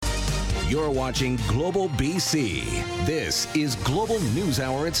You're watching Global BC. This is Global News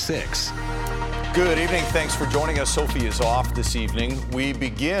Hour at 6. Good evening. Thanks for joining us. Sophie is off this evening. We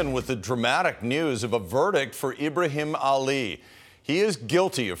begin with the dramatic news of a verdict for Ibrahim Ali. He is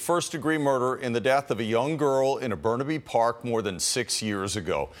guilty of first-degree murder in the death of a young girl in a Burnaby Park more than 6 years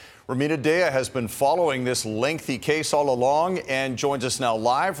ago. Romina Dea has been following this lengthy case all along and joins us now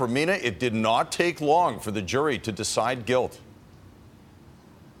live. Romina, it did not take long for the jury to decide guilt.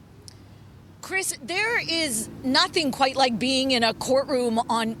 Chris, there is nothing quite like being in a courtroom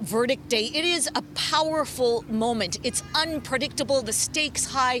on verdict day. It is a powerful moment. It's unpredictable, the stakes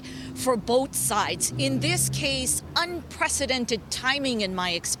high for both sides. In this case, unprecedented timing in my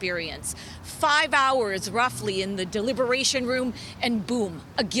experience. 5 hours roughly in the deliberation room and boom,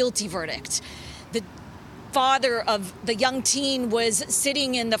 a guilty verdict. The father of the young teen was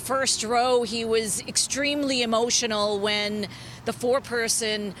sitting in the first row. He was extremely emotional when the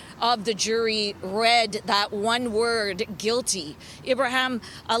foreperson of the jury read that one word, guilty. Ibrahim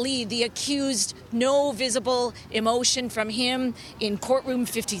Ali, the accused, no visible emotion from him in courtroom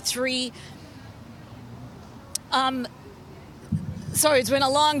 53. Sorry, it's been a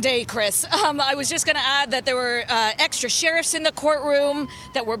long day, Chris. I was just going to add that there were extra sheriffs in the courtroom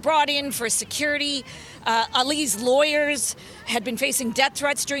that were brought in for security. Ali's lawyers had been facing death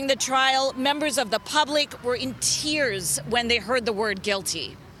threats during the trial. Members of the public were in tears when they heard the word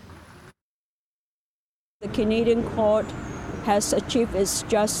guilty. The Canadian court has achieved its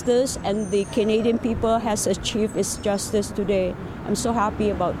justice, and the Canadian people has achieved its justice today. I'm so happy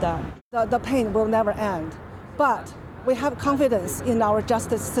about that. The pain will never end, but we have confidence in our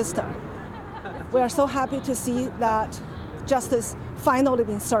justice system. We are so happy to see that justice finally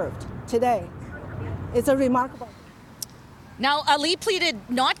been served today. It's a remarkable. Now, Ali pleaded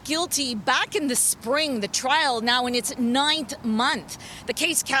not guilty back in the spring, the trial now in its 9th month. The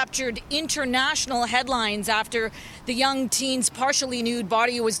case captured international headlines after the young teen's partially nude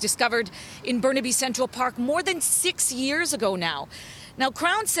body was discovered in Burnaby Central Park more than 6 years ago now. Now,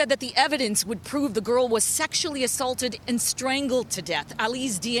 Crown said that the evidence would prove the girl was sexually assaulted and strangled to death.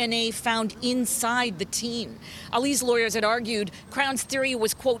 Ali's DNA found inside the teen. Ali's lawyers had argued Crown's theory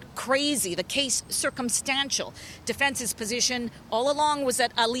was, quote, crazy, the case circumstantial. Defense's position all along was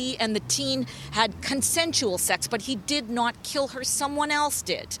that Ali and the teen had consensual sex, but he did not kill her. Someone else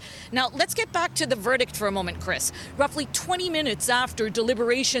did. Now, let's get back to the verdict for a moment, Chris. Roughly 20 minutes after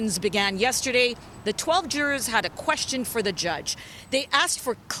deliberations began yesterday, the 12 jurors had a question for the judge. They asked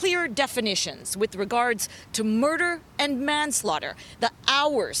for clear definitions with regards to murder and manslaughter. The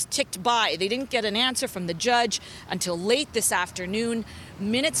hours ticked by. They didn't get an answer from the judge until late this afternoon.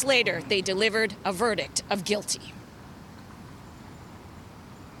 Minutes later, they delivered a verdict of guilty.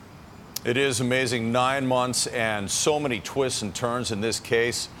 It is amazing. 9 months and so many twists and turns in this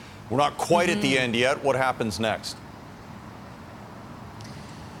case. We're not quite at the end yet. What happens next?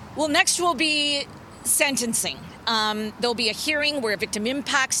 Well, next will be sentencing. There'll be a hearing where victim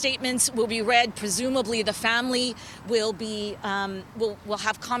impact statements will be read. Presumably, the family will be will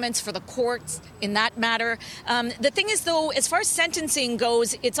have comments for the courts in that matter. The thing is, though, as far as sentencing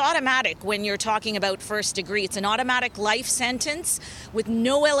goes, it's automatic when you're talking about first degree. It's an automatic life sentence with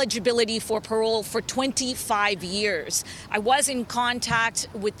no eligibility for parole for 25 years. I was in contact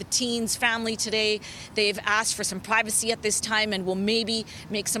with the teen's family today. They've asked for some privacy at this time and will maybe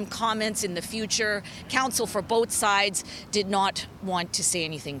make some comments in the future. Counsel for both sides did not want to say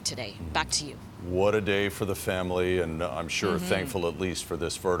anything today. Back to you. What a day for the family, and I'm sure thankful at least for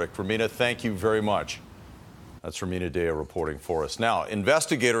this verdict. Romina, thank you very much. That's Romina Dea reporting for us. Now,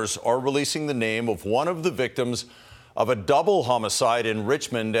 investigators are releasing the name of one of the victims of a double homicide in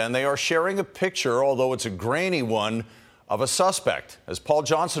Richmond, and they are sharing a picture, although it's a grainy one, of a suspect. As Paul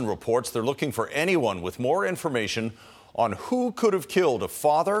Johnson reports, they're looking for anyone with more information on who could have killed a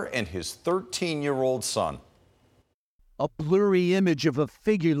father and his 13-year-old son. A blurry image of a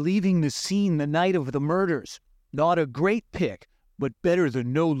figure leaving the scene the night of the murders. Not a great pic, but better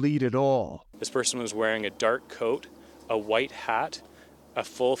than no lead at all. This person was wearing a dark coat, a white hat, a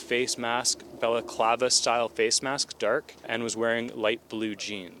full face mask, balaclava-style face mask, dark, and was wearing light blue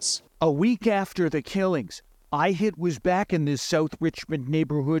jeans. A week after the killings, iHit was back in this South Richmond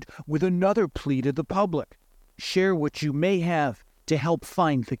neighborhood with another plea to the public. Share what you may have to help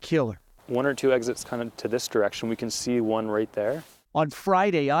find the killer. One or two exits kind of to this direction. We can see one right there. On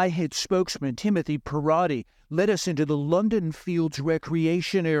Friday, iHit spokesman Timothy Parati led us into the London Fields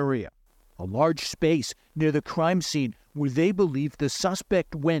recreation area, a large space near the crime scene where they believe the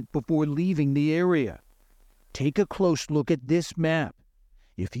suspect went before leaving the area. Take a close look at this map.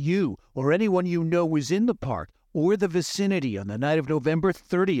 If you or anyone you know is in the park or the vicinity on the night of November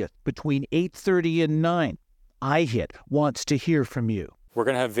 30th between 8:30 and 9, iHit wants to hear from you. We're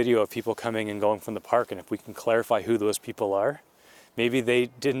going to have video of people coming and going from the park, and if we can clarify who those people are, maybe they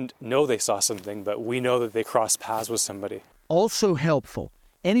didn't know they saw something, but we know that they crossed paths with somebody. Also helpful,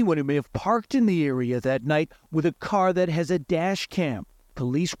 anyone who may have parked in the area that night with a car that has a dash cam.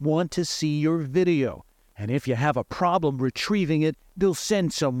 Police want to see your video, and if you have a problem retrieving it, they'll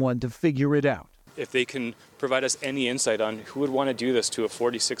send someone to figure it out. If they can provide us any insight on who would want to do this to a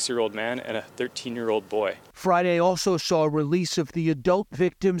 46-year-old man and a 13-year-old boy. Friday also saw a release of the adult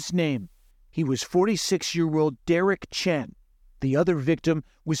victim's name. He was 46-year-old Derek Chen. The other victim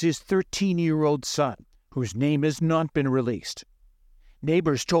was his 13-year-old son, whose name has not been released.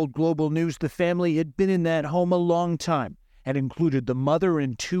 Neighbors told Global News the family had been in that home a long time and included the mother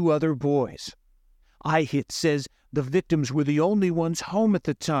and 2 other boys. iHit says the victims were the only ones home at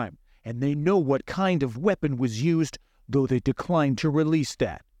the time, and they know what kind of weapon was used, though they declined to release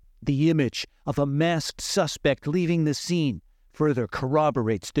that. The image of a masked suspect leaving the scene further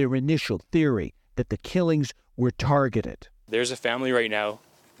corroborates their initial theory that the killings were targeted. There's a family right now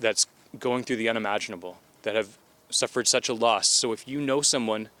that's going through the unimaginable, that have suffered such a loss. So if you know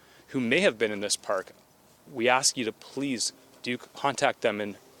someone who may have been in this park, we ask you to please do contact them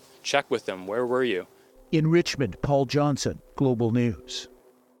and check with them. Where were you? In Richmond, Paul Johnson, Global News.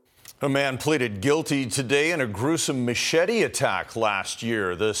 A man pleaded guilty today in a gruesome machete attack last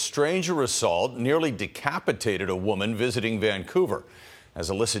year. The stranger assault nearly decapitated a woman visiting Vancouver. As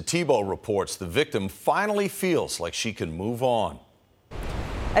Alyssa Thibault reports, the victim finally feels like she can move on.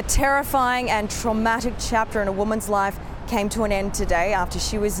 A terrifying and traumatic chapter in a woman's life came to an end today after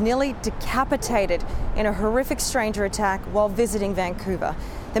she was nearly decapitated in a horrific stranger attack while visiting Vancouver.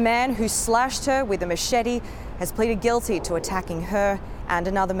 The man who slashed her with a machete has pleaded guilty to attacking her and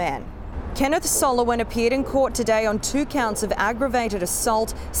another man. Kenneth Solowin appeared in court today on 2 counts of aggravated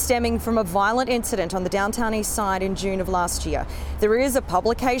assault stemming from a violent incident on the downtown east side in June of last year. There is a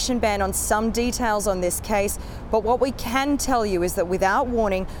publication ban on some details on this case, but what we can tell you is that without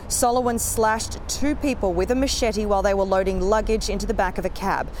warning, Solowin slashed 2 people with a machete while they were loading luggage into the back of a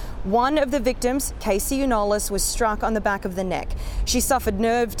cab. One of the victims, Casey Unolis, was struck on the back of the neck. She suffered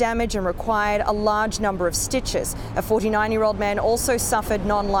nerve damage and required a large number of stitches. A 49-year-old man also suffered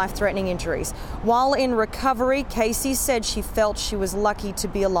non-life-threatening injuries. While in recovery, Casey said she felt she was lucky to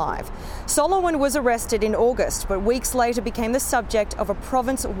be alive. Solowin was arrested in August, but weeks later became the subject of a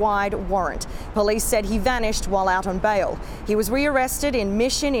province-wide warrant. Police said he vanished while out on bail. He was rearrested in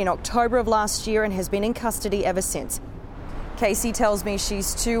Mission in October of last year and has been in custody ever since. Casey tells me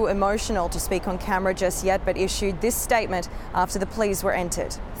she's too emotional to speak on camera just yet, but issued this statement after the pleas were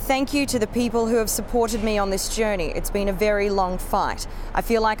entered. Thank you to the people who have supported me on this journey. It's been a very long fight. I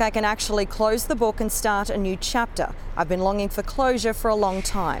feel like I can actually close the book and start a new chapter. I've been longing for closure for a long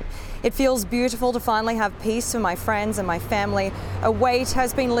time. It feels beautiful to finally have peace for my friends and my family. A weight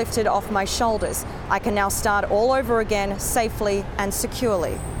has been lifted off my shoulders. I can now start all over again safely and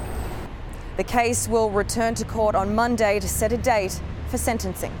securely. The case will return to court on Monday to set a date for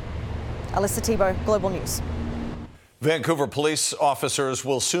sentencing. Alyssa Thibault, Global News. Vancouver police officers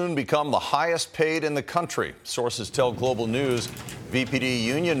will soon become the highest paid in the country. Sources tell Global News VPD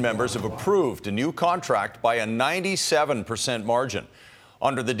union members have approved a new contract by a 97% margin.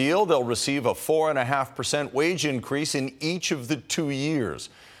 Under the deal, they'll receive a 4.5% wage increase in each of the 2 years.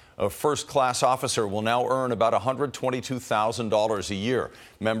 A first-class officer will now earn about $122,000 a year.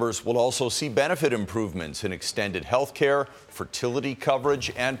 Members will also see benefit improvements in extended health care, fertility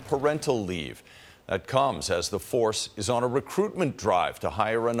coverage, and parental leave. That comes as the force is on a recruitment drive to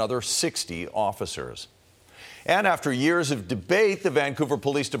hire another 60 officers. And after years of debate, the Vancouver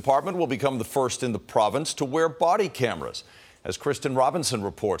Police Department will become the first in the province to wear body cameras. As Kristen Robinson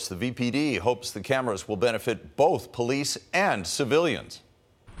reports, the VPD hopes the cameras will benefit both police and civilians.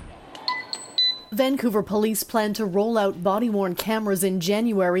 Vancouver police plan to roll out body-worn cameras in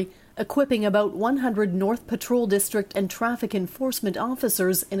January, equipping about 100 North Patrol District and traffic enforcement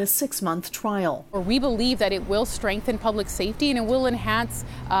officers in a 6-month trial. We believe that it will strengthen public safety and it will enhance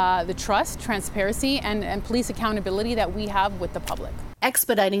the trust, transparency, and police accountability that we have with the public.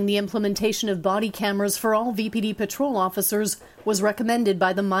 Expediting the implementation of body cameras for all VPD patrol officers was recommended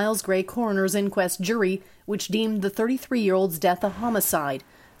by the Miles Gray coroner's inquest jury, which deemed the 33-year-old's death a homicide.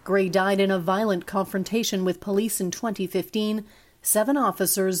 Gray died in a violent confrontation with police in 2015. 7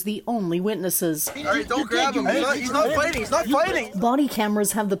 officers, the only witnesses. All right, don't grab him. He's not fighting. He's not fighting. Body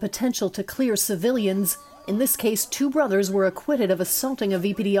cameras have the potential to clear civilians. In this case, 2 brothers were acquitted of assaulting a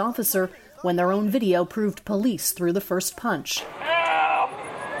VPD officer when their own video proved police threw the first punch. Help!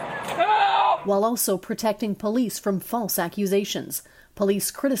 Help! while also protecting police from false accusations.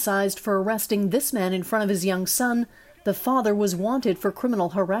 Police criticized for arresting this man in front of his young son. The father was wanted for criminal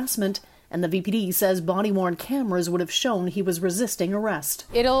harassment, and the VPD says body-worn cameras would have shown he was resisting arrest.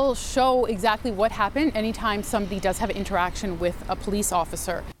 It'll show exactly what happened anytime somebody does have interaction with a police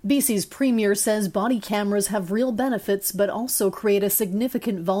officer. BC's premier says body cameras have real benefits, but also create a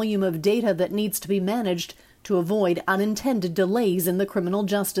significant volume of data that needs to be managed to avoid unintended delays in the criminal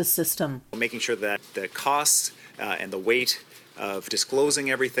justice system. Making sure that the costs and the weight of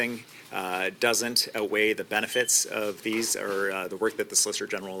disclosing everything doesn't outweigh the benefits of these or the work that the Solicitor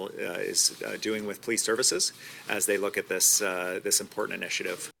General is doing with police services as they look at this important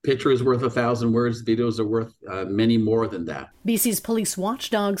initiative. Picture is worth 1,000 words. Videos are worth many more than that. BC's police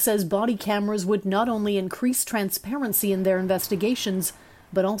watchdog says body cameras would not only increase transparency in their investigations,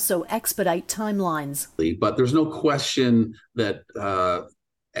 but also expedite timelines. But there's no question that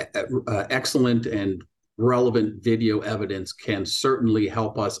excellent and relevant video evidence can certainly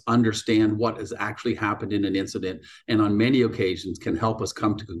help us understand what has actually happened in an incident, and on many occasions can help us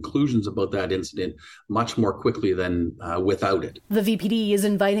come to conclusions about that incident much more quickly than without it. The VPD is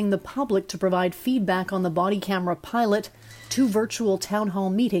inviting the public to provide feedback on the body camera pilot. 2 virtual town hall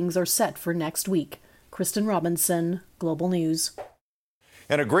meetings are set for next week. Kristen Robinson, Global News.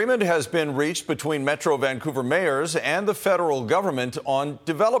 An agreement has been reached between Metro Vancouver mayors and the federal government on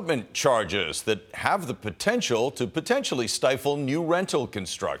development charges that have the potential to potentially stifle new rental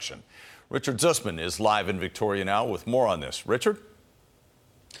construction. Richard Zussman is live in Victoria now with more on this. Richard?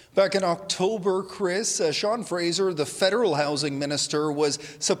 Back in October, Chris, Sean Fraser, the federal housing minister, was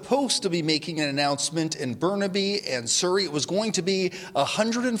supposed to be making an announcement in Burnaby and Surrey. It was going to be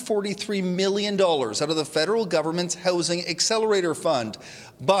 $143 million out of the federal government's Housing Accelerator Fund.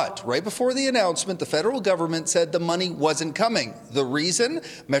 But right before the announcement, the federal government said the money wasn't coming. The reason?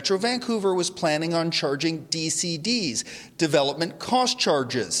 Metro Vancouver was planning on charging DCDs, development cost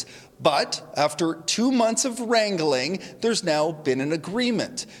charges. But after 2 months of wrangling, there's now been an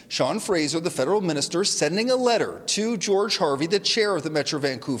agreement. Sean Fraser, the federal minister, sending a letter to George Harvey, the chair of the Metro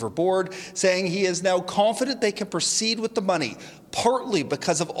Vancouver board, saying he is now confident they can proceed with the money, partly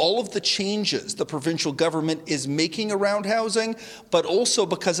because of all of the changes the provincial government is making around housing, but also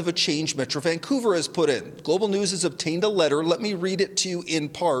because of a change Metro Vancouver has put in. Global News has obtained a letter. Let me read it to you in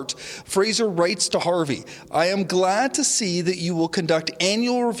part. Fraser writes to Harvey, "I am glad to see that you will conduct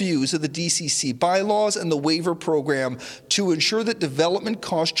annual reviews of the DCC bylaws and the waiver program to ensure that development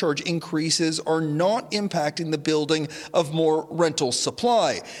cost charge increases are not impacting the building of more rental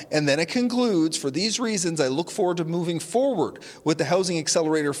supply." And then it concludes, "For these reasons, I look forward to moving forward with the Housing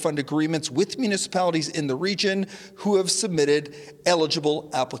Accelerator Fund agreements with municipalities in the region who have submitted eligible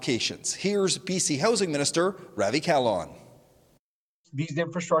applications." Here's BC Housing Minister Ravi Kahlon. These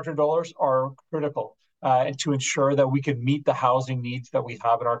infrastructure dollars are critical and to ensure that we can meet the housing needs that we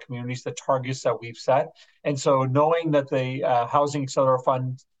have in our communities, the targets that we've set. And so knowing that the Housing Accelerator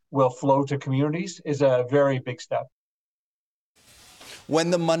Fund will flow to communities is a very big step. When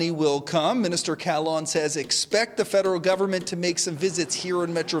the money will come, Minister Kahlon says expect the federal government to make some visits here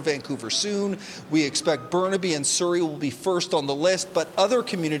in Metro Vancouver soon. We expect Burnaby and Surrey will be first on the list, but other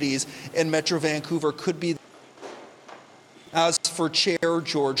communities in Metro Vancouver could be. As for Chair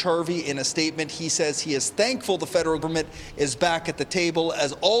George Harvey, in a statement, he says he is thankful the federal government is back at the table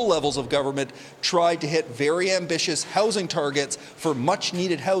as all levels of government tried to hit very ambitious housing targets for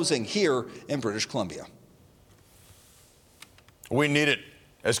much-needed housing here in British Columbia. We need it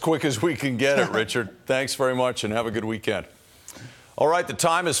as quick as we can get it, Richard. Thanks very much and have a good weekend. All right, the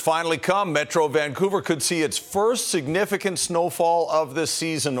time has finally come. Metro Vancouver could see its first significant snowfall of the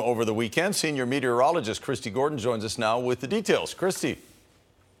season over the weekend. Senior meteorologist Christy Gordon joins us now with the details. Christy.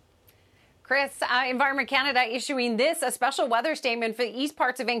 Chris, Environment Canada issuing a special weather statement for the east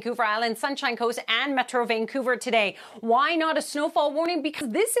parts of Vancouver Island, Sunshine Coast and Metro Vancouver today. Why not a snowfall warning? Because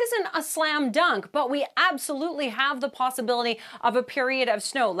this isn't a slam dunk, but we absolutely have the possibility of a period of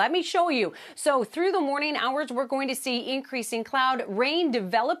snow. Let me show you. So through the morning hours, we're going to see increasing cloud, rain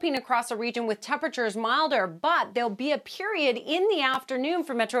developing across the region with temperatures milder, but there'll be a period in the afternoon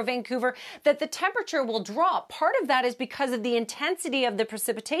for Metro Vancouver that the temperature will drop. Part of that is because of the intensity of the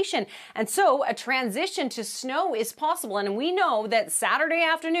precipitation. And so a transition to snow is possible. And we know that Saturday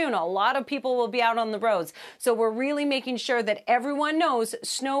afternoon, a lot of people will be out on the roads. So we're really making sure that everyone knows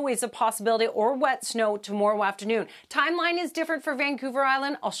snow is a possibility, or wet snow tomorrow afternoon. Timeline is different for Vancouver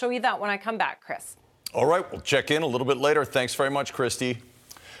Island. I'll show you that when I come back, Chris. All right, we'll check in a little bit later. Thanks very much, Christy.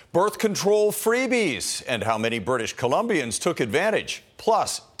 birth control freebies, and how many British Columbians took advantage.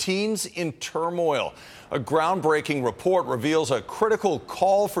 Plus, teens in turmoil. A groundbreaking report reveals a critical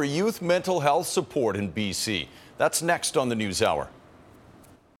call for youth mental health support in BC. That's next on the NewsHour.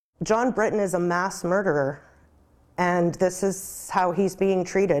 John Britton is a mass murderer, and this is how he's being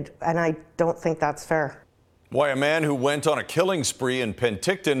treated, and I don't think that's fair. Why a man who went on a killing spree in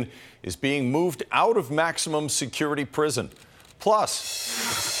Penticton is being moved out of maximum security prison.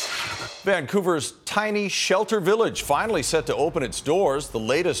 Plus, Vancouver's tiny shelter village finally set to open its doors, the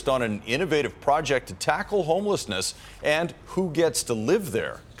latest on an innovative project to tackle homelessness, and who gets to live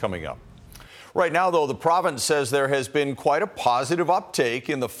there coming up. Right now, though, the province says there has been quite a positive uptake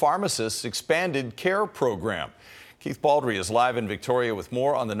in the pharmacist's expanded care program. Keith Baldry is live in Victoria with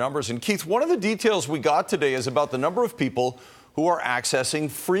more on the numbers. And Keith, one of the details we got today is about the number of people who are accessing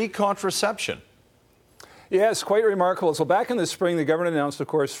free contraception. Yes, quite remarkable. So back in the spring, the government announced, of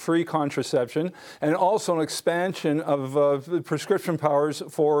course, free contraception and also an expansion of prescription powers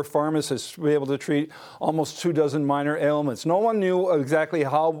for pharmacists to be able to treat almost 24 minor ailments. No one knew exactly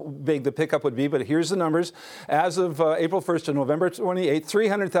how big the pickup would be, but here's the numbers. As of April 1st to November 28th,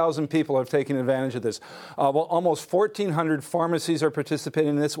 300,000 people have taken advantage of this. Almost 1,400 pharmacies are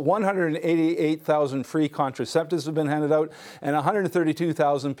participating in this. 188,000 free contraceptives have been handed out, and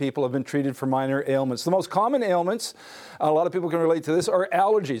 132,000 people have been treated for minor ailments. The most common ailments, a lot of people can relate to this, are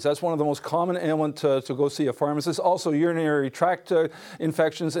allergies. That's one of the most common ailments to go see a pharmacist. Also, urinary tract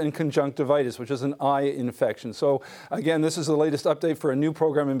infections and conjunctivitis, which is an eye infection. So, again, this is the latest update for a new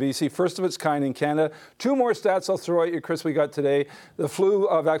program in BC, first of its kind in Canada. Two more stats I'll throw at you, Chris, we got today. The flu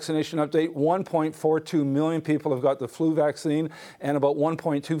vaccination update, 1.42 million people have got the flu vaccine, and about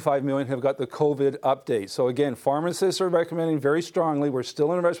 1.25 million have got the COVID update. So, again, pharmacists are recommending very strongly, we're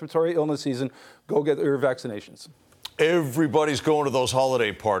still in a respiratory illness season, go get your vaccinations. Everybody's going to those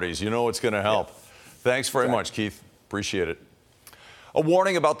holiday parties. You know it's going to help. Yeah. Thanks very much, Keith. Appreciate it. A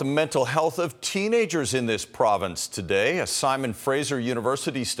warning about the mental health of teenagers in this province today. A Simon Fraser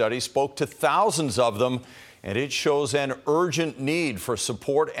University study spoke to thousands of them, and it shows an urgent need for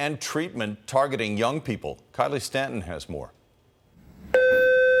support and treatment targeting young people. Kylie Stanton has more.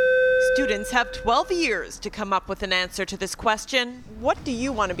 Students have 12 years to come up with an answer to this question. What do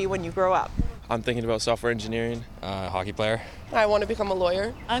you want to be when you grow up? I'm thinking about software engineering, hockey player. I want to become a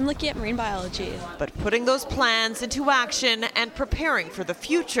lawyer. I'm looking at marine biology. But putting those plans into action and preparing for the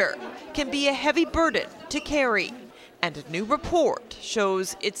future can be a heavy burden to carry. And a new report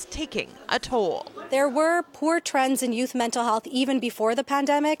shows it's taking a toll. There were poor trends in youth mental health even before the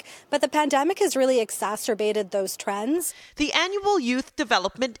pandemic, but the pandemic has really exacerbated those trends. The annual Youth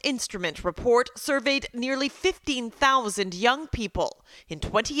Development Instrument report surveyed nearly 15,000 young people in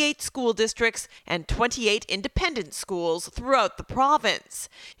 28 school districts and 28 independent schools throughout the province.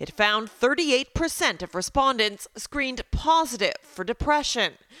 It found 38% of respondents screened positive for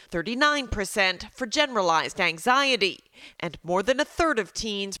depression, 39% for generalized anxiety, and more than a third of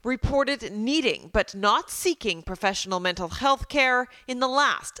teens reported needing but not seeking professional mental health care in the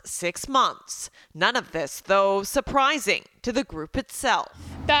last 6 months. None of this, though, surprising to the group itself.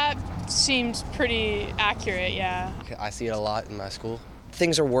 That seems pretty accurate, yeah. I see it a lot in my school.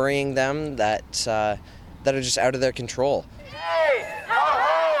 Things are worrying them that are just out of their control.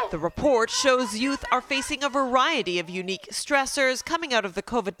 The report shows youth are facing a variety of unique stressors coming out of the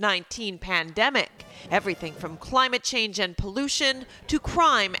COVID-19 pandemic. Everything from climate change and pollution to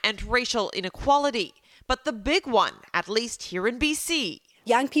crime and racial inequality. But the big one, at least here in BC.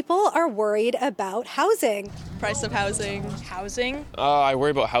 Young people are worried about housing. Price of housing. Housing? I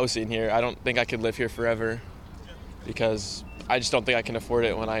worry about housing here. I don't think I could live here forever because I just don't think I can afford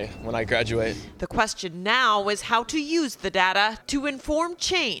it when I graduate. The question now is how to use the data to inform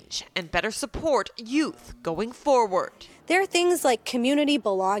change and better support youth going forward. There are things like community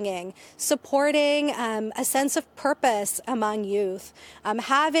belonging, supporting a sense of purpose among youth,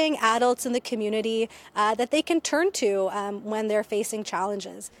 having adults in the community that they can turn to when they're facing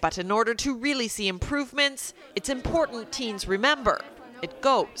challenges. But in order to really see improvements, it's important teens remember it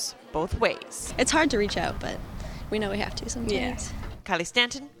goes both ways. It's hard to reach out, but we know we have to sometimes. Yeah. Kylie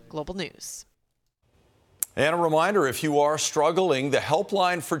Stanton, Global News. And a reminder, if you are struggling, the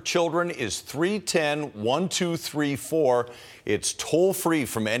helpline for children is 310-1234. It's toll-free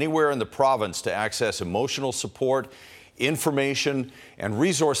from anywhere in the province to access emotional support, information, and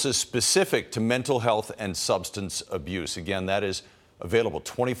resources specific to mental health and substance abuse. Again, that is available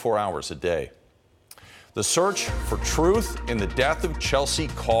 24 hours a day. The search for truth in the death of Chelsea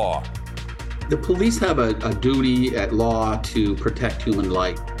Caw. The police have a duty at law to protect human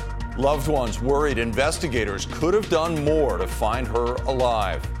life. Loved ones worried investigators could have done more to find her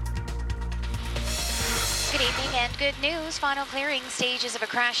alive. Good evening and good news. Final clearing stages of a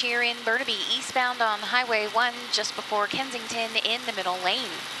crash here in Burnaby, eastbound on Highway 1, just before Kensington in the middle lane.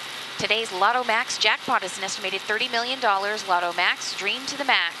 Today's Lotto Max jackpot is an estimated $30 million. Lotto Max, dream to the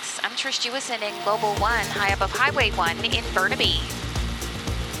max. I'm Trish Jewison in Global One, high above Highway 1 in Burnaby.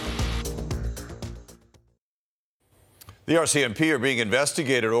 The RCMP are being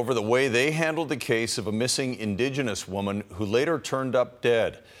investigated over the way they handled the case of a missing Indigenous woman who later turned up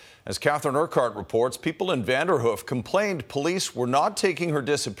dead. As Catherine Urquhart reports, people in Vanderhoof complained police were not taking her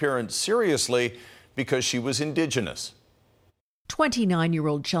disappearance seriously because she was Indigenous.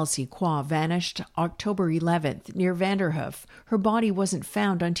 29-year-old Chelsea Kwa vanished October 11th near Vanderhoof. Her body wasn't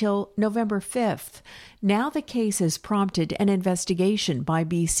found until November 5th. Now the case has prompted an investigation by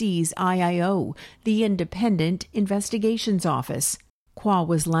BC's IIO, the Independent Investigations Office. Kwa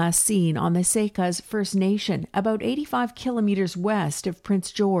was last seen on the Sekas First Nation, about 85 kilometers west of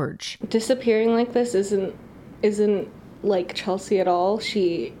Prince George. Disappearing like this isn't like Chelsea at all.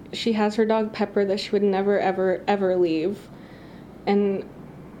 She has her dog Pepper that she would never ever leave. And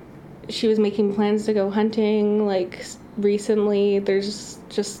she was making plans to go hunting like recently. There's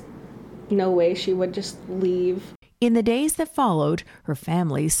just no way she would just leave. In the days that followed, her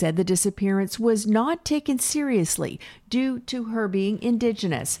family said the disappearance was not taken seriously due to her being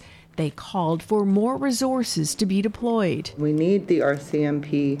Indigenous. They called for more resources to be deployed. We need the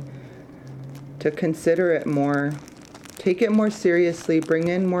RCMP to consider it more, take it more seriously, bring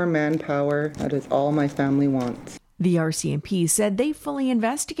in more manpower. That is all my family wants. The RCMP said they fully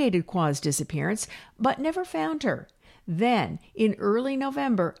investigated Kwa's disappearance, but never found her. Then, in early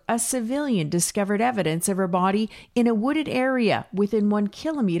November, a civilian discovered evidence of her body in a wooded area within 1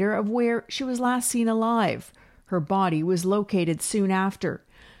 kilometer of where she was last seen alive. Her body was located soon after.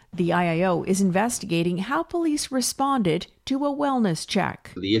 The IIO is investigating how police responded to a wellness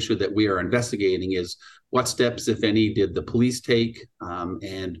check. The issue that we are investigating is what steps, if any, did the police take,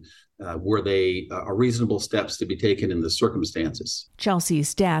 and were they reasonable steps to be taken in the circumstances?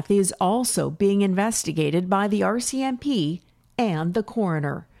 Chelsea's death is also being investigated by the RCMP and the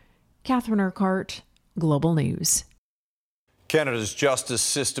coroner. Catherine Urquhart, Global News. Canada's justice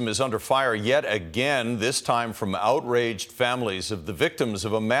system is under fire yet again, this time from outraged families of the victims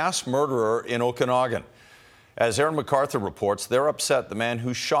of a mass murderer in Okanagan. As Aaron MacArthur reports, they're upset the man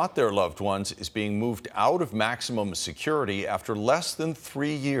who shot their loved ones is being moved out of maximum security after less than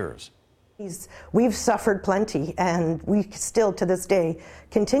 3 years. We've suffered plenty, and we still, to this day,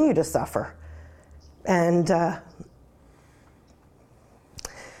 continue to suffer. And,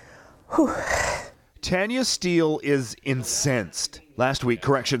 Tanya Steele is incensed. Last week,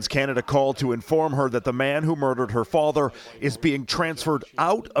 Corrections Canada called to inform her that the man who murdered her father is being transferred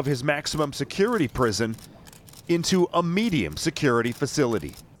out of his maximum security prison into a medium security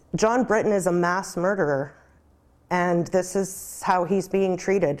facility. John Britton is a mass murderer, and this is how he's being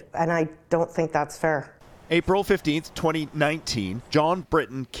treated, and I don't think that's fair. April 15th, 2019, John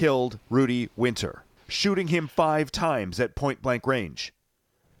Britton killed Rudy Winter, shooting him 5 times at point-blank range.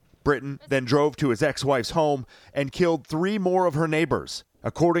 Britton then drove to his ex-wife's home and killed 3 more of her neighbors.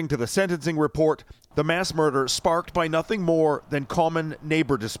 According to the sentencing report, the mass murder sparked by nothing more than common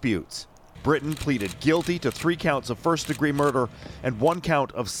neighbor disputes. Britton pleaded guilty to 3 counts of first-degree murder and 1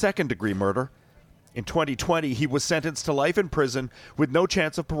 count of second-degree murder. In 2020, he was sentenced to life in prison with no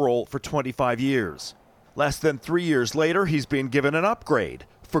chance of parole for 25 years. Less than 3 years later, he's been given an upgrade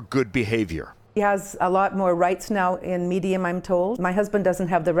for good behavior. He has a lot more rights now in medium, I'm told. My husband doesn't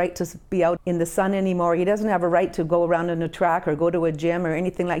have the right to be out in the sun anymore. He doesn't have a right to go around on a track or go to a gym or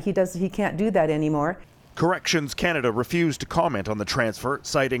anything like he can't do that anymore. Corrections Canada refused to comment on the transfer,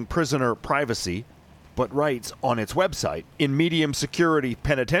 citing prisoner privacy, but writes on its website, in medium security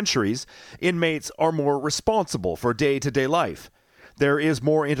penitentiaries, inmates are more responsible for day-to-day life. There is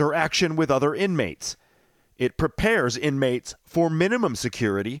more interaction with other inmates. It prepares inmates for minimum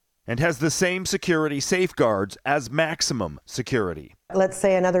security and has the same security safeguards as maximum security. Let's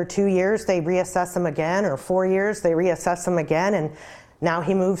say another 2 years, they reassess him again, or 4 years, they reassess him again, and now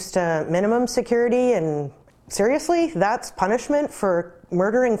he moves to minimum security, and seriously, that's punishment for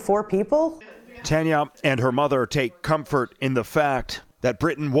murdering 4 people? Tanya and her mother take comfort in the fact that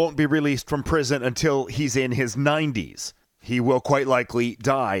Britton won't be released from prison until he's in his 90s. He will quite likely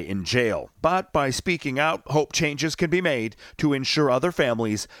die in jail. But by speaking out, hope changes can be made to ensure other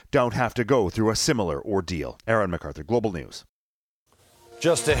families don't have to go through a similar ordeal. Aaron MacArthur, Global News.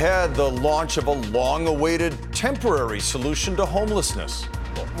 Just ahead, the launch of a long-awaited temporary solution to homelessness.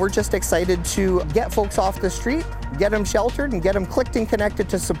 We're just excited to get folks off the street, get them sheltered, and get them clicked and connected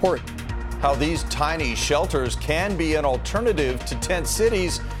to support. How these tiny shelters can be an alternative to tent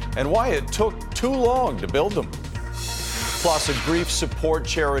cities and why it took too long to build them. Plus, a grief support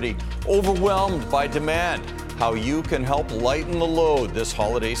charity overwhelmed by demand. How you can help lighten the load this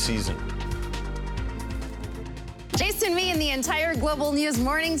holiday season. Jason, me, and the entire Global News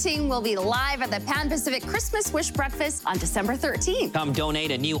morning team will be live at the Pan Pacific Christmas Wish Breakfast on December 13th. Come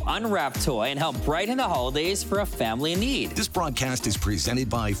donate a new unwrapped toy and help brighten the holidays for a family in need. This broadcast is presented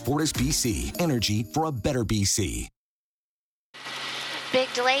by Fortis BC, energy for a better BC.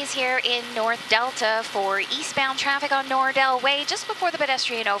 Big delays here in North Delta for eastbound traffic on Nordell Way. Just before the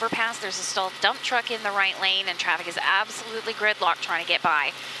pedestrian overpass, there's a stalled dump truck in the right lane, and traffic is absolutely gridlocked trying to get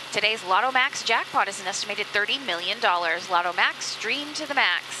by. Today's Lotto Max jackpot is an estimated $30 million. Lotto Max, dream to the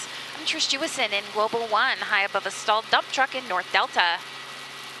max. I'm Trish Jewison in Global One, high above a stalled dump truck in North Delta.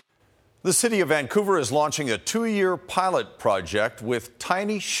 The City of Vancouver is launching a 2-year pilot project with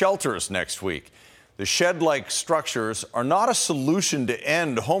tiny shelters next week. The shed-like structures are not a solution to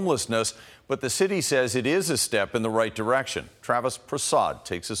end homelessness, but the city says it is a step in the right direction. Travis Prasad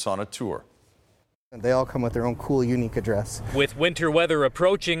takes us on a tour. They all come with their own cool, unique address. With winter weather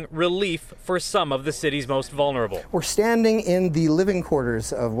approaching, relief for some of the city's most vulnerable. We're standing in the living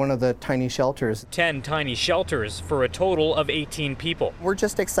quarters of one of the tiny shelters. 10 tiny shelters for a total of 18 people. We're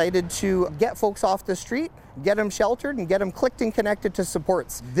just excited to get folks off the street, get them sheltered, and get them clicked and connected to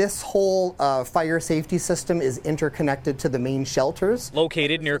supports. This whole fire safety system is interconnected to the main shelters.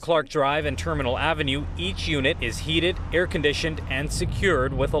 Located near Clark Drive and Terminal Avenue, each unit is heated, air-conditioned, and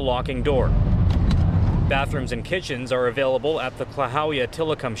secured with a locking door. Bathrooms and kitchens are available at the Klahowya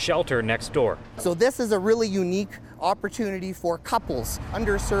Tillicum shelter next door. So this is a really unique opportunity for couples,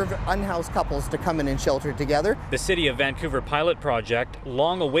 underserved, unhoused couples, to come in and shelter together. The City of Vancouver pilot project,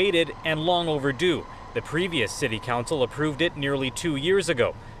 long awaited and long overdue. The previous City Council approved it nearly 2 years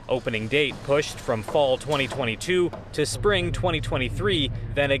ago. Opening date pushed from fall 2022 to spring 2023,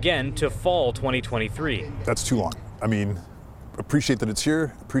 then again to fall 2023. That's too long. I mean, appreciate that it's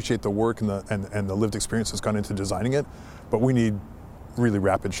here, appreciate the work and the lived experience that's gone into designing it, but we need really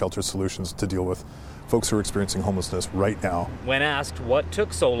rapid shelter solutions to deal with folks who are experiencing homelessness right now. When asked what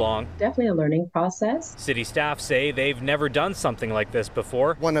took so long, definitely a learning process. City staff say they've never done something like this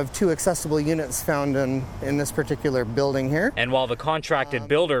before. One of 2 accessible units found in this particular building here. And while the contracted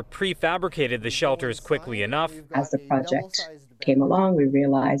builder prefabricated the shelters quickly enough, as the project came along, we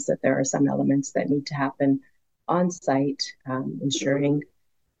realized that there are some elements that need to happen on site, ensuring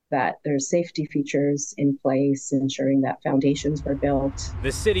that there's safety features in place, ensuring that foundations were built.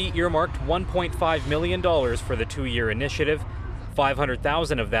 The city earmarked $1.5 million for the 2-year initiative,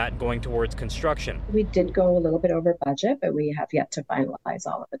 $500,000 of that going towards construction. We did go a little bit over budget, but we have yet to finalize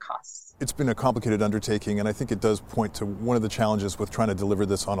all of the costs. It's been a complicated undertaking, and I think it does point to one of the challenges with trying to deliver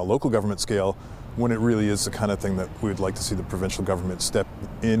this on a local government scale, when it really is the kind of thing that we would like to see the provincial government step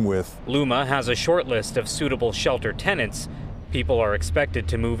in with. LUMA has a short list of suitable shelter tenants. People are expected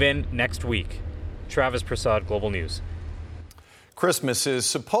to move in next week. Travis Prasad, Global News. Christmas is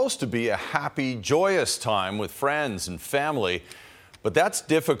supposed to be a happy, joyous time with friends and family, but that's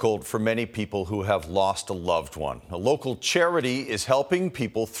difficult for many people who have lost a loved one. A local charity is helping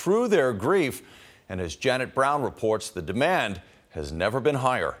people through their grief, and as Janet Brown reports, the demand has never been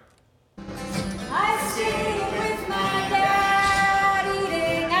higher. I stayed with my dad,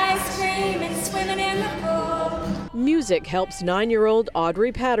 eating ice cream and swimming in the pool. Music helps 9-year-old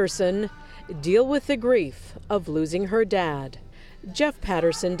Audrey Patterson deal with the grief of losing her dad. Jeff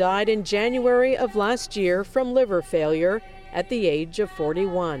Patterson died in January of last year from liver failure at the age of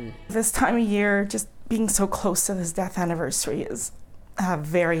 41. This time of year, just being so close to his death anniversary is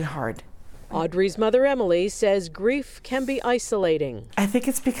very hard. Audrey's mother, Emily, says grief can be isolating. I think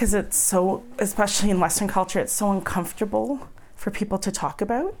it's because it's so, especially in Western culture, it's so uncomfortable for people to talk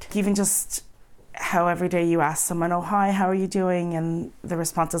about. Even just how every day you ask someone, oh, hi, how are you doing? And the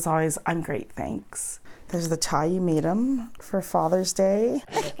response is always, I'm great, thanks. There's the tie you made him for Father's Day.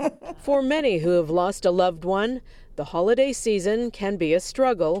 For many who have lost a loved one, the holiday season can be a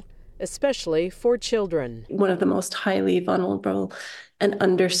struggle, especially for children. One of the most highly vulnerable and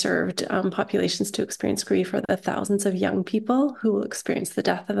underserved populations to experience grief are the thousands of young people who will experience the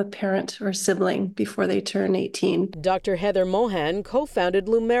death of a parent or sibling before they turn 18. Dr. Heather Mohan co-founded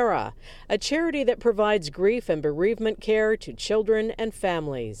Lumera, a charity that provides grief and bereavement care to children and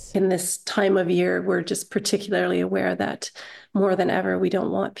families. In this time of year, we're just particularly aware that more than ever, we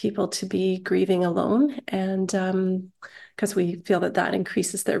don't want people to be grieving alone. And because we feel that that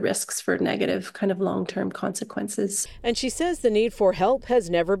increases their risks for negative kind of long-term consequences. And she says the need for help has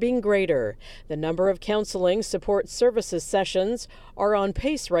never been greater. The number of counseling support services sessions are on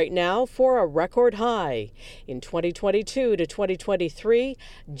pace right now for a record high. In 2022 to 2023,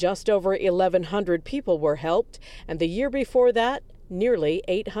 just over 1,100 people were helped, and the year before that, nearly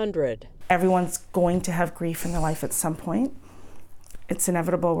 800. Everyone's going to have grief in their life at some point. It's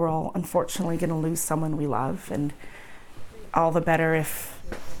inevitable. We're all unfortunately going to lose someone we love, and all the better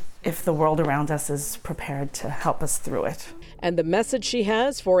if the world around us is prepared to help us through it. And the message she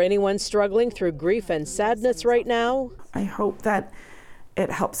has for anyone struggling through grief and sadness right now? I hope that it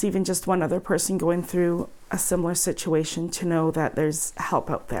helps even just one other person going through a similar situation to know that there's help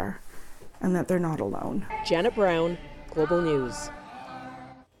out there and that they're not alone. Janet Brown, Global News.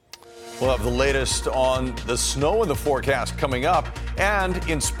 We'll have the latest on the snow in the forecast coming up. And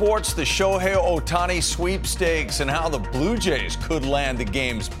in sports, the Shohei Ohtani sweepstakes and how the Blue Jays could land the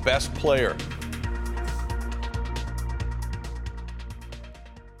game's best player.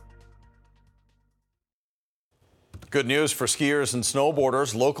 Good news for skiers and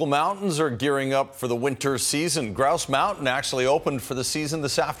snowboarders. Local mountains are gearing up for the winter season. Grouse Mountain actually opened for the season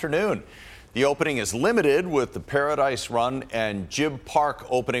this afternoon. The opening is limited, with the Paradise Run and Jib Park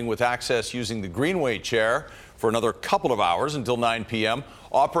opening with access using the Greenway chair for another couple of hours until 9 p.m.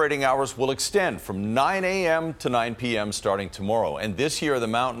 Operating hours will extend from 9 a.m. to 9 p.m. starting tomorrow. And this year, the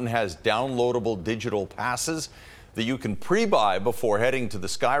mountain has downloadable digital passes that you can pre-buy before heading to the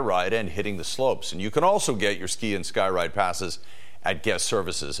Skyride and hitting the slopes. And you can also get your ski and Skyride passes at guest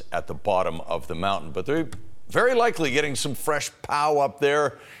services at the bottom of the mountain. But they're very likely getting some fresh pow up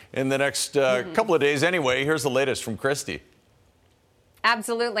there in the next couple of days anyway. Here's the latest from Christy.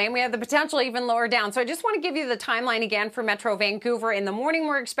 Absolutely, and we have the potential even lower down. So I just want to give you the timeline again for Metro Vancouver. In the morning,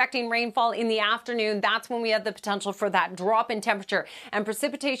 we're expecting rainfall. In the afternoon, that's when we have the potential for that drop in temperature. And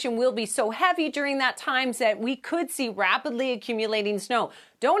precipitation will be so heavy during that time that we could see rapidly accumulating snow.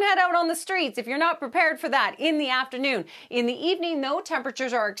 Don't head out on the streets if you're not prepared for that in the afternoon. In the evening, though,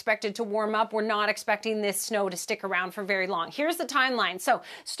 temperatures are expected to warm up. We're not expecting this snow to stick around for very long. Here's the timeline. So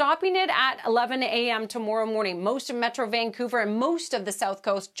stopping it at 11 a.m. tomorrow morning. Most of Metro Vancouver and most of the South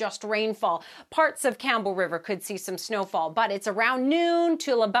Coast, just rainfall. Parts of Campbell River could see some snowfall, but it's around noon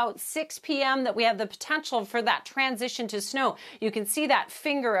till about 6 p.m. that we have the potential for that transition to snow. You can see that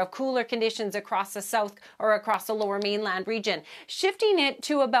finger of cooler conditions across the south or across the lower mainland region. Shifting it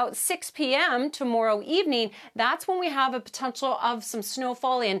to about 6 p.m. tomorrow evening, that's when we have a potential of some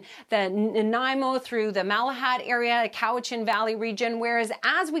snowfall in the Nanaimo through the Malahat area, Cowichan Valley region, whereas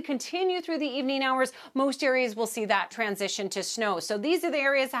as we continue through the evening hours, most areas will see that transition to snow. So these are the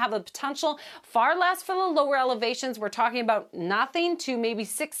areas that have the potential, far less for the lower elevations. We're talking about nothing to maybe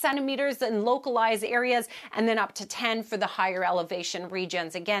 6 centimeters in localized areas, and then up to 10 for the higher elevation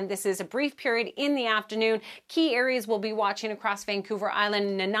regions. Again, this is a brief period in the afternoon. Key areas we'll be watching across Vancouver Island,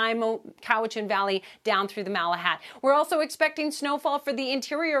 Nanaimo, Cowichan Valley, down through the Malahat. We're also expecting snowfall for the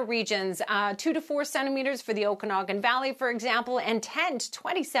interior regions, 2 to 4 centimeters for the Okanagan Valley, for example, and 10 to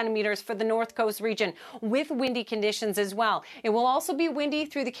 20 centimeters for the North Coast region, with windy conditions as well. It will also be windy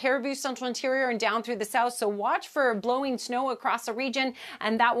through the Cariboo Central Interior and down through the south, so watch for blowing snow across the region,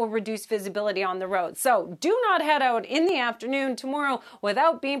 and that will reduce visibility on the road. So do not head out in the afternoon tomorrow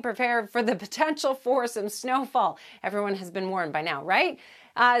without being prepared for the potential for some snowfall. Everyone has been warned by now, right?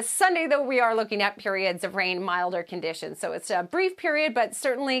 Sunday, though, we are looking at periods of rain, milder conditions. So it's a brief period, but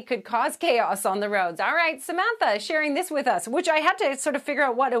certainly could cause chaos on the roads. All right, Samantha sharing this with us, which I had to sort of figure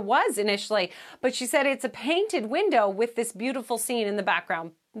out what it was initially. But she said it's a painted window with this beautiful scene in the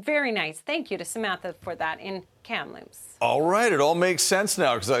background. Very nice. Thank you to Samantha for that in Kamloops. All right, it all makes sense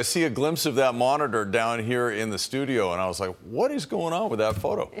now because I see a glimpse of that monitor down here in the studio, and I was like, what is going on with that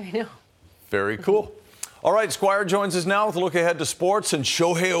photo? I know. Very cool. All right, Squire joins us now with a look ahead to sports, and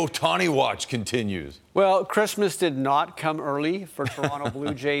Shohei Ohtani watch continues. Well, Christmas did not come early for Toronto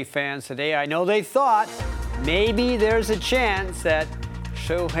Blue Jay fans today. I know they thought maybe there's a chance that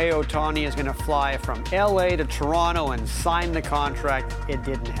Shohei Ohtani is going to fly from L.A. to Toronto and sign the contract. It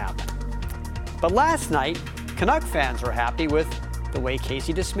didn't happen. But last night, Canuck fans were happy with the way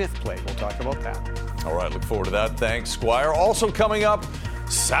Casey DeSmith played. We'll talk about that. All right, look forward to that. Thanks, Squire. Also coming up,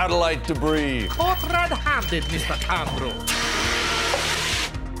 satellite debris. Caught red-handed, Mr. Tandro.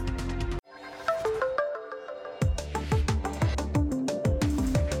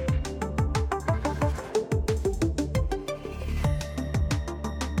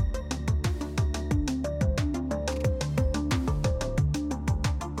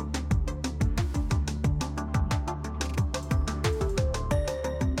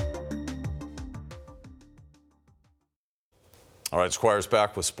 All right, Squire's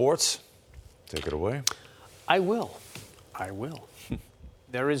back with sports. Take it away. I will.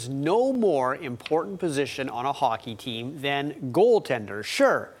 There is no more important position on a hockey team than goaltender.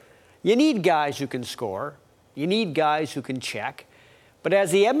 Sure, you need guys who can score. You need guys who can check. But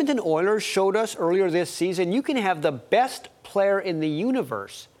as the Edmonton Oilers showed us earlier this season, you can have the best player in the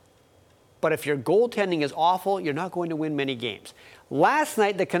universe. But if your goaltending is awful, you're not going to win many games. Last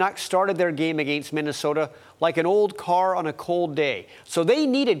night, the Canucks started their game against Minnesota like an old car on a cold day. So they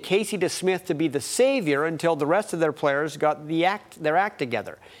needed Casey DeSmith to be the savior until the rest of their players got their act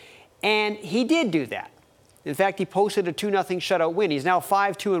together. And he did do that. In fact, he posted a 2-0 shutout win. He's now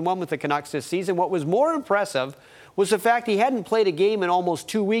 5-2-1 with the Canucks this season. What was more impressive was the fact he hadn't played a game in almost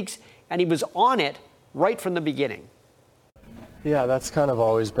 2 weeks, and he was on it right from the beginning. Yeah, that's kind of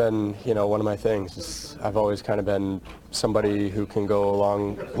always been, one of my things. I've always kind of been somebody who can go a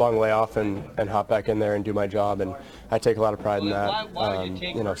long way off and hop back in there and do my job, and I take a lot of pride in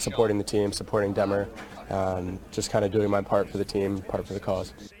that. Supporting the team, supporting Demmer, just kind of doing my part for the team, part for the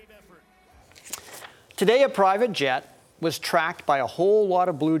cause. Today, a private jet was tracked by a whole lot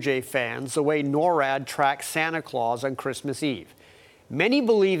of Blue Jay fans the way NORAD tracked Santa Claus on Christmas Eve. Many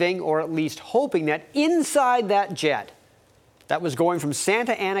believing, or at least hoping, that inside that jet that was going from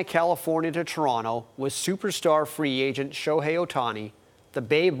Santa Ana, California to Toronto was superstar free agent Shohei Ohtani, the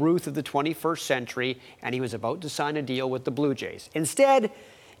Babe Ruth of the 21st century, and he was about to sign a deal with the Blue Jays. Instead,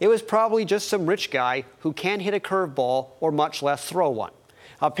 it was probably just some rich guy who can't hit a curveball or much less throw one.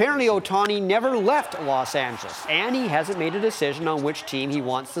 Apparently, Ohtani never left Los Angeles, and he hasn't made a decision on which team he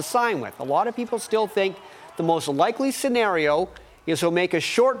wants to sign with. A lot of people still think the most likely scenario is he'll make a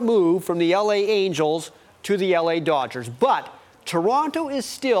short move from the LA Angels to the LA Dodgers. But Toronto is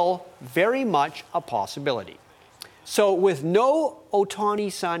still very much a possibility. So with no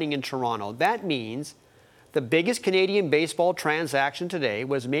Ohtani signing in Toronto, that means the biggest Canadian baseball transaction today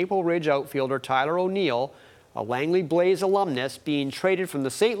was Maple Ridge outfielder Tyler O'Neill, a Langley Blaze alumnus, being traded from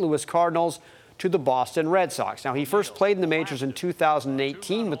the St. Louis Cardinals to the Boston Red Sox. Now, he first played in the majors in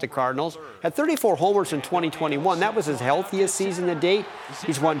 2018 with the Cardinals, had 34 homers in 2021. That was his healthiest season to date.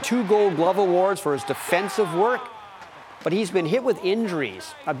 He's won 2 Gold Glove awards for his defensive work, but he's been hit with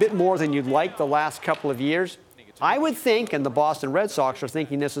injuries a bit more than you'd like the last couple of years. I would think, and the Boston Red Sox are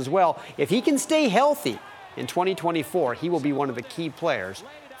thinking this as well, if he can stay healthy in 2024, he will be one of the key players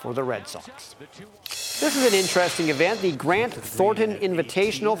for the Red Sox. This is an interesting event, the Grant Thornton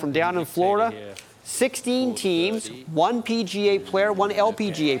Invitational from down in Florida. 16 teams, 1 PGA player, 1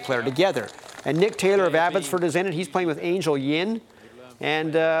 LPGA player together. And Nick Taylor of Abbotsford is in it. He's playing with Angel Yin.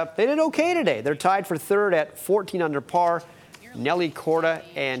 And they did okay today. They're tied for third at 14 under par. Nelly Corda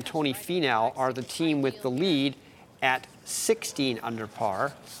and Tony Finau are the team with the lead at 16 under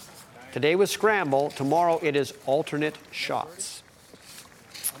par. Today was scramble. Tomorrow it is alternate shots.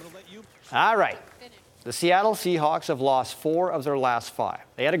 All right. The Seattle Seahawks have lost 4 of their last 5.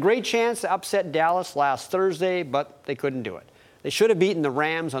 They had a great chance to upset Dallas last Thursday, but they couldn't do it. They should have beaten the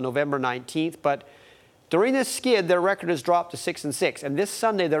Rams on November 19th, but during this skid, their record has dropped to 6-6. And this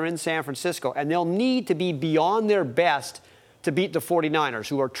Sunday, they're in San Francisco, and they'll need to be beyond their best to beat the 49ers,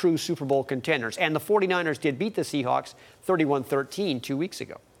 who are true Super Bowl contenders. And the 49ers did beat the Seahawks 31-13 2 weeks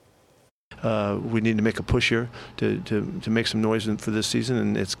ago. We need to make a push here to make some noise for this season,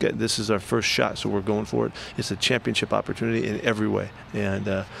 and this is our first shot, so we're going for it. It's a championship opportunity in every way,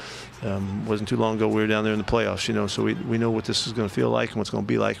 and wasn't too long ago we were down there in the playoffs, so we know what this is going to feel like and what's going to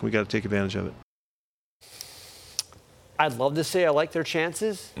be like, and we got to take advantage of it. I'd love to say I like their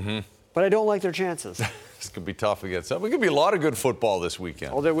chances, but I don't like their chances. This could be tough against them. It could be a lot of good football this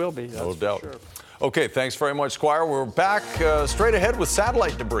weekend. Oh, there will be. No doubt. Sure. Okay, thanks very much, Squire. We're back straight ahead with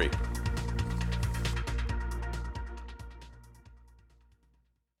satellite debris.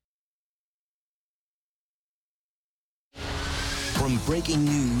 From breaking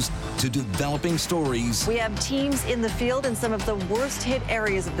news to developing stories, we have teams in the field in some of the worst hit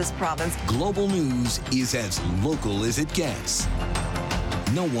areas of this province. Global News is as local as it gets.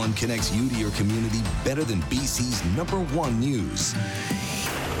 No one connects you to your community better than BC's #1 news.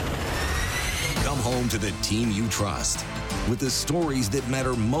 Come home to the team you trust with the stories that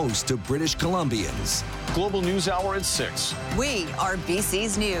matter most to British Columbians. Global News Hour at 6. We are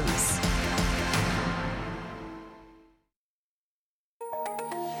BC's News.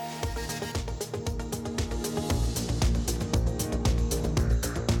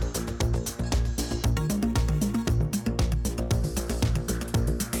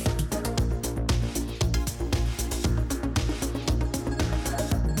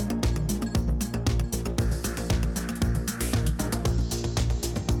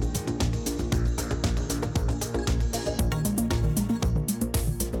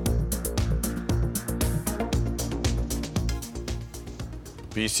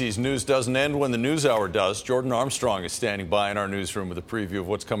 BC's news doesn't end when the news hour does. Jordan Armstrong is standing by in our newsroom with a preview of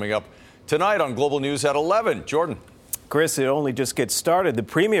what's coming up tonight on Global News at 11. Jordan. Chris, it only just gets started. The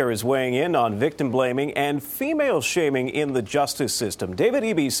Premier is weighing in on victim blaming and female shaming in the justice system. David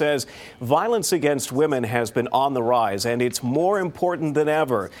Eby says violence against women has been on the rise, and it's more important than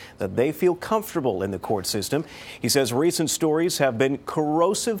ever that they feel comfortable in the court system. He says recent stories have been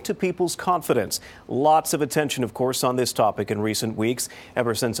corrosive to people's confidence. Lots of attention, of course, on this topic in recent weeks,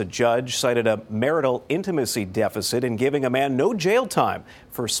 ever since a judge cited a marital intimacy deficit in giving a man no jail time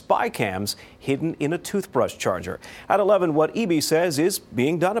for spy cams hidden in a toothbrush charger. At 11, what Eby says is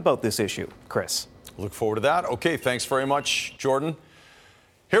being done about this issue. Chris. Look forward to that. Okay, thanks very much, Jordan.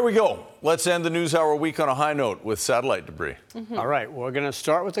 Here we go. Let's end the News Hour week on a high note with satellite debris. All right, we're going to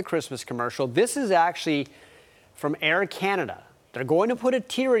start with the Christmas commercial. This is actually from Air Canada. They're going to put a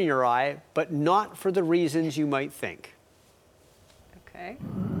tear in your eye, but not for the reasons you might think. Okay.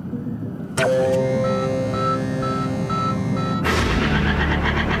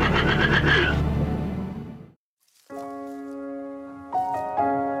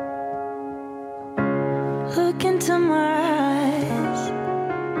 Look into my eyes,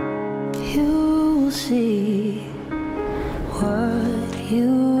 you will see what you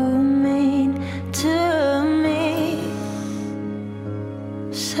mean to me.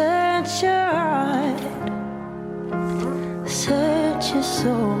 Search your heart, search your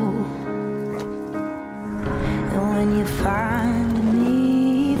soul, and when you find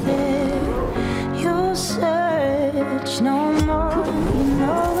me there, you'll search no more. You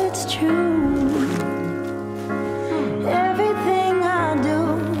know it's true. Everything I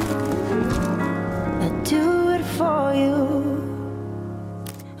do it for you.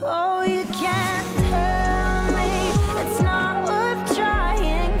 Oh, you can't tell me it's not worth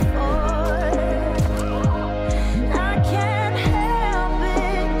trying for. I can't help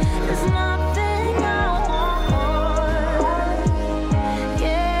it, there's nothing I want more.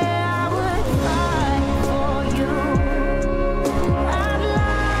 Yeah, I would fight for you. I'd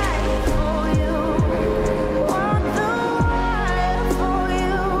lie for you. Walk the wire for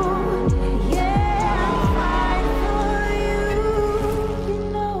you. Yeah, I'd fight for you. You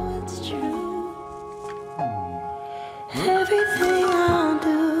know it's true. Everything I'll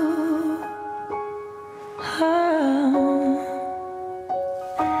do,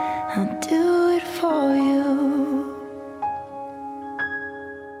 I'll do it for you.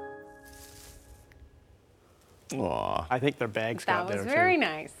 Aw. I think their bags That got there, was too. very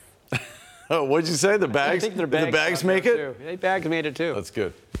nice. Oh, what'd you say? The bags? I think their the bags got make there, it? too. The bags made it, too. That's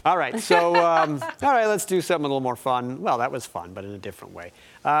good. All right, so, all right, let's do something a little more fun. Well, that was fun, but in a different way.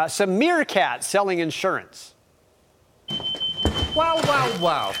 Some meerkats selling insurance. Wow, wow,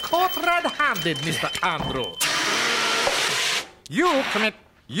 wow. Caught red-handed, Mr. Andrew.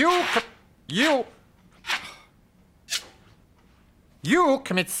 You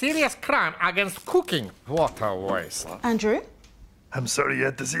commit serious crime against cooking. What a waste. Andrew? I'm sorry you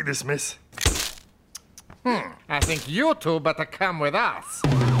had to see this, miss. I think you two better come with us.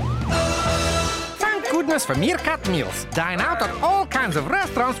 Thank goodness for Meerkat Meals. Dine out at all kinds of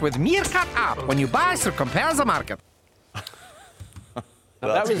restaurants with Meerkat app when you buy through Compare the Market. Now,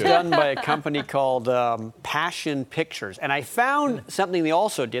 that was done by a company called Passion Pictures. And I found something they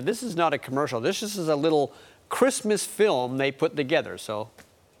also did. This is not a commercial. This is a little Christmas film they put together. So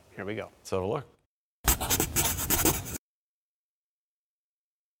here we go. Let's have a look.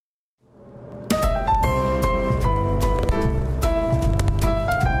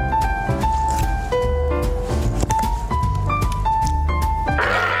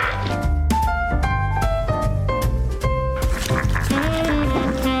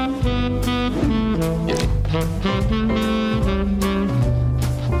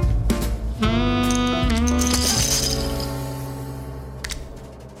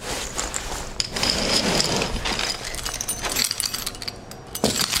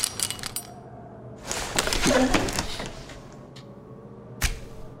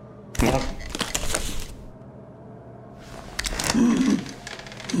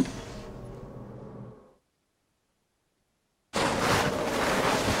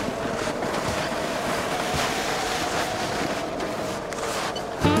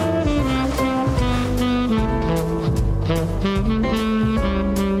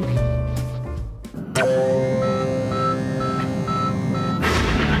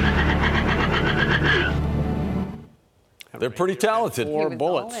 They're pretty talented. 4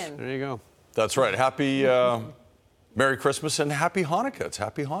 bullets. There you go. That's right. Happy Merry Christmas and Happy Hanukkah. It's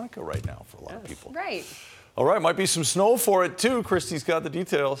Happy Hanukkah right now for a lot of people. Right. All right. Might be some snow for it, too. Christy's got the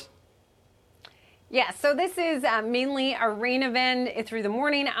details. Yeah, so this is mainly a rain event through the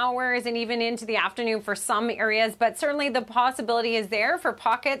morning hours and even into the afternoon for some areas, but certainly the possibility is there for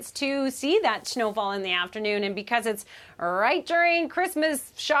pockets to see that snowfall in the afternoon. And because it's right during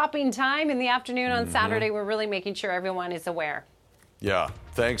Christmas shopping time in the afternoon on Saturday, we're really making sure everyone is aware. Yeah,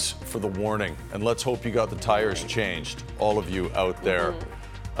 thanks for the warning. And let's hope you got the tires changed, all of you out there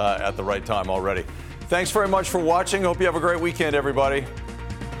at the right time already. Thanks very much for watching. Hope you have a great weekend, everybody.